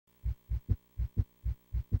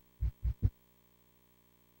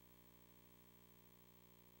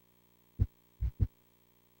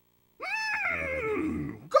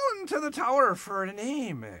to the tower for a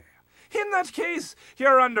name. In that case,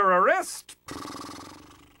 you're under arrest.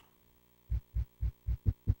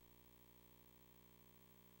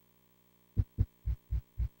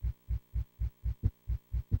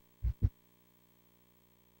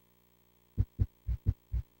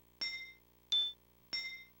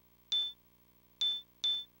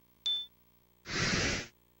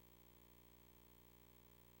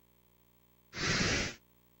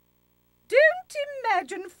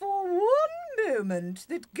 Imagine for one moment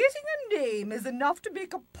that getting a name is enough to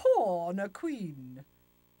make a pawn a queen.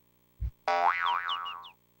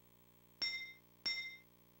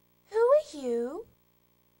 Who are you?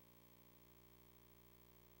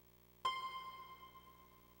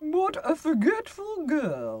 What a forgetful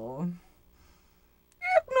girl.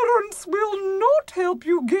 Ignorance will not help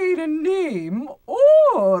you gain a name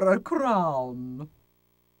or a crown.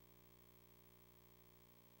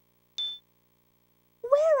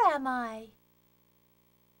 Where am I?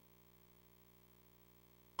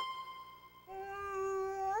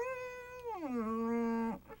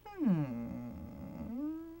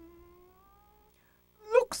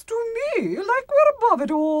 Looks to me like we're above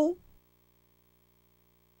it all.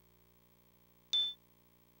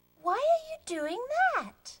 Why are you doing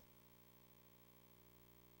that?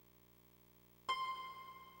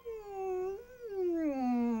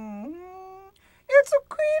 It's a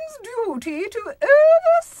queen's duty to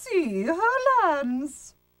oversee her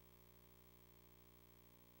lands.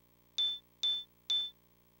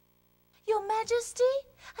 Your Majesty,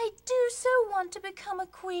 I do so want to become a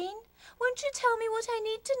queen. Won't you tell me what I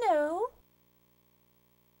need to know?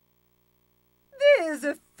 There's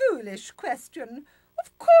a foolish question.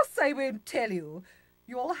 Of course I won't tell you.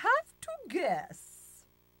 You'll have to guess.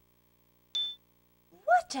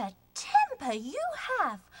 What a temper you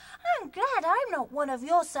have! I'm glad I'm not one of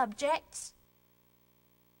your subjects.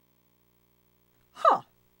 Huh.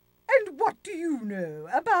 And what do you know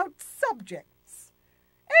about subjects?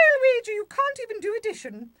 I'll wager you can't even do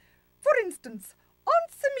addition. For instance,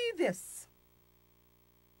 answer me this.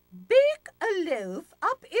 Bake a loaf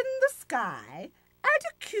up in the sky, add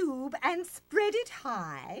a cube and spread it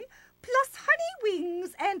high, plus honey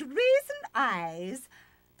wings and raisin eyes.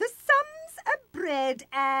 The sum's a bread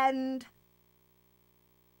and...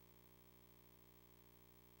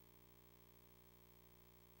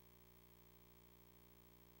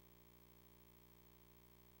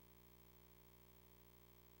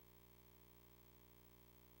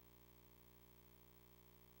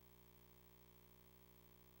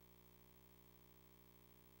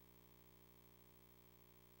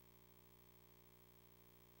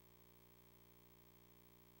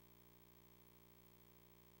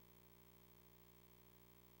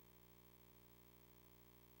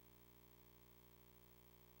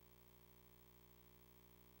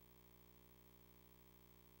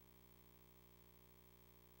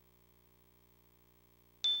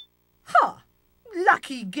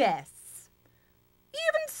 Lucky guess.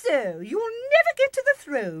 Even so, you'll never get to the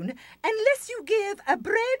throne unless you give a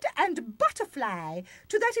bread and butterfly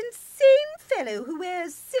to that insane fellow who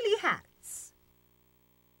wears silly hats.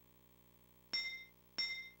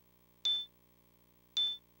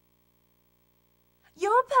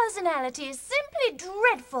 Your personality is simply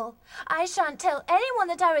dreadful. I shan't tell anyone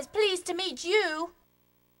that I was pleased to meet you.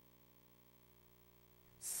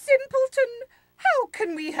 Simpleton, how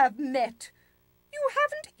can we have met? You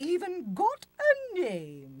haven't even got a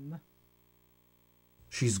name.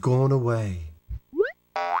 She's gone away.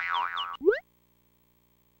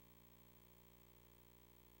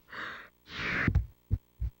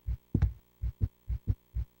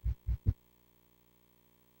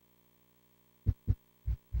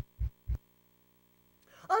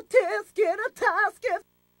 A tisket, a tasket.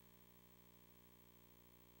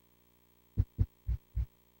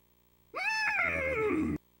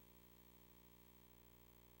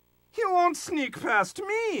 You won't sneak past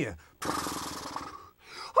me.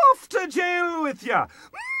 Off to jail with ya.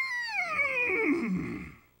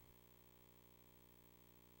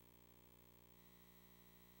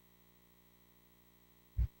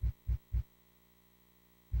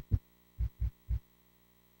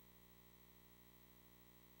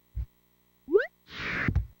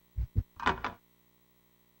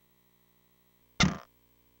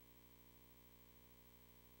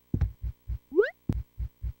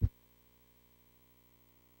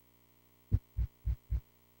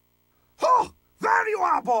 Oh, there you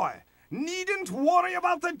are, boy. Needn't worry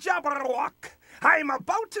about the Jabberwock. I'm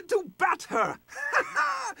about to bat her.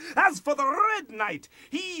 As for the Red Knight,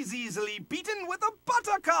 he's easily beaten with a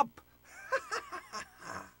buttercup.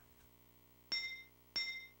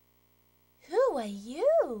 Who are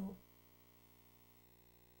you?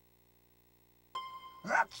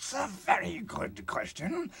 That's a very good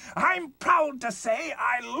question. I'm proud to say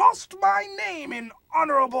I lost my name in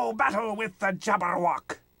honorable battle with the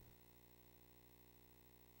Jabberwock.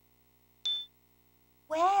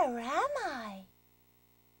 Where am I?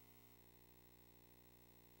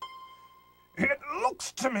 It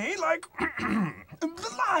looks to me like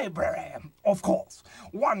the library. Of course,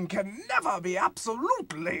 one can never be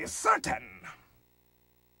absolutely certain.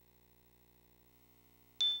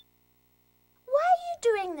 Why are you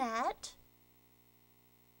doing that?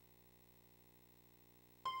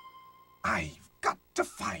 I've got to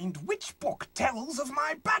find which book tells of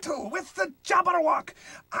my battle with the Jabberwock.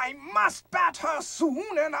 I must bat her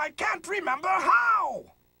soon, and I can't remember how.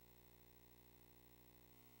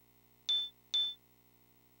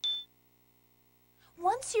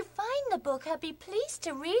 Once you find the book, I'll be pleased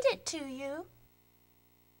to read it to you.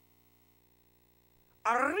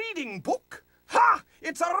 A reading book? Ha!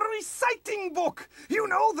 It's a reciting book! You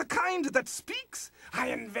know, the kind that speaks? I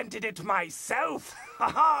invented it myself. Ha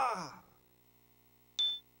ha!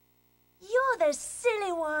 You're the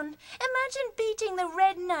silly one. Imagine beating the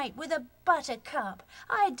Red Knight with a buttercup.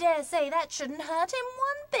 I dare say that shouldn't hurt him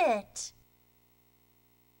one bit.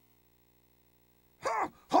 Huh,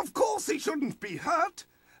 of course he shouldn't be hurt.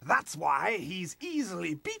 That's why he's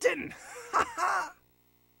easily beaten. Ha ha!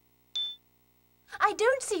 I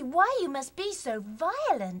don't see why you must be so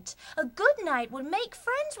violent. A good knight would make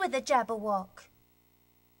friends with the Jabberwock.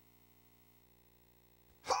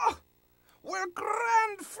 Ha! We're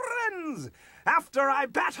grand friends. After I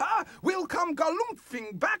bat her, we'll come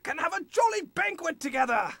galumphing back and have a jolly banquet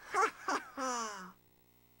together. Ha ha ha!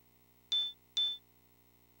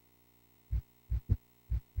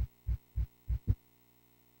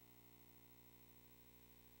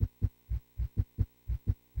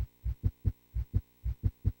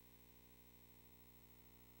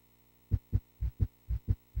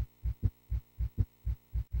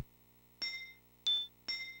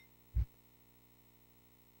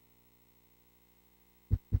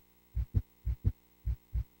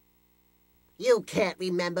 You can't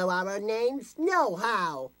remember our names,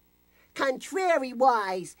 nohow.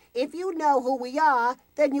 Contrariwise, if you know who we are,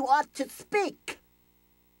 then you ought to speak.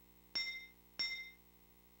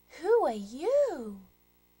 Who are you?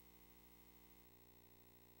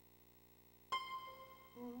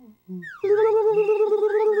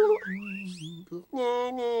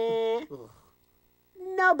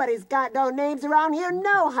 Nobody's got no names around here,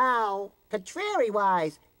 nohow.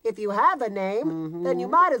 Contrariwise, if you have a name, then you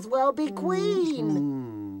might as well be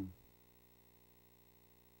queen.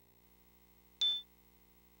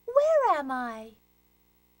 Where am I?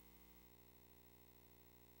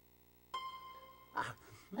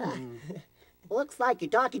 Looks like you're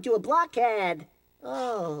talking to a blockhead.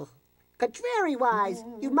 Oh.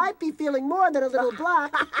 Contrariwise, you might be feeling more than a little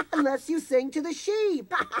block unless you sing to the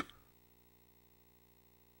sheep.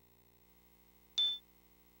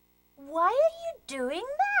 Why are you doing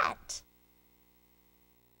that?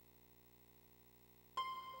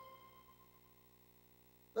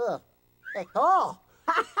 Oh!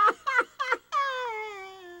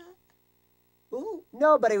 Ooh,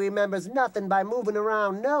 nobody remembers nothing by moving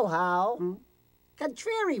around nohow.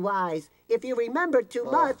 Contrariwise, if you remember too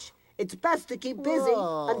much, it's best to keep busy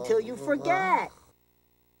until you forget.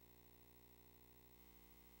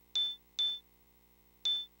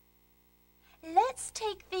 Let's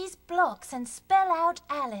take these blocks and spell out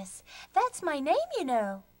Alice. That's my name, you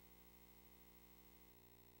know.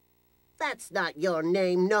 That's not your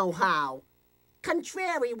name, nohow.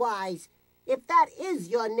 Contrariwise, if that is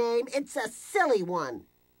your name, it's a silly one.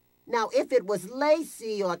 Now, if it was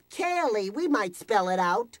Lacey or Kaylee, we might spell it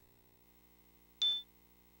out.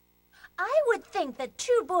 I would think that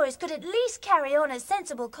two boys could at least carry on a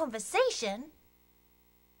sensible conversation.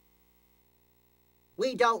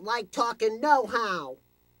 We don't like talking nohow.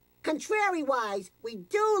 Contrariwise, we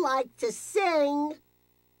do like to sing.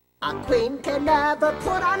 A queen can never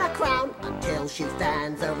put on a crown until she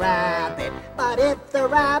fans a rabbit. But if the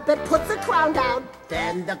rabbit puts the crown down,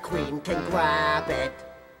 then the queen can grab it.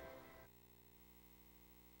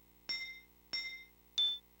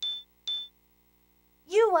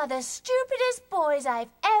 You are the stupidest boys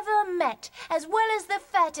I've ever met, as well as the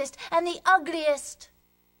fattest and the ugliest.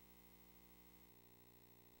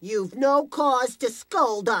 You've no cause to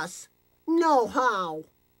scold us. Nohow.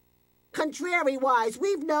 Contrariwise,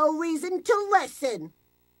 we've no reason to listen.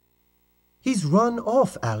 He's run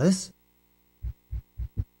off, Alice.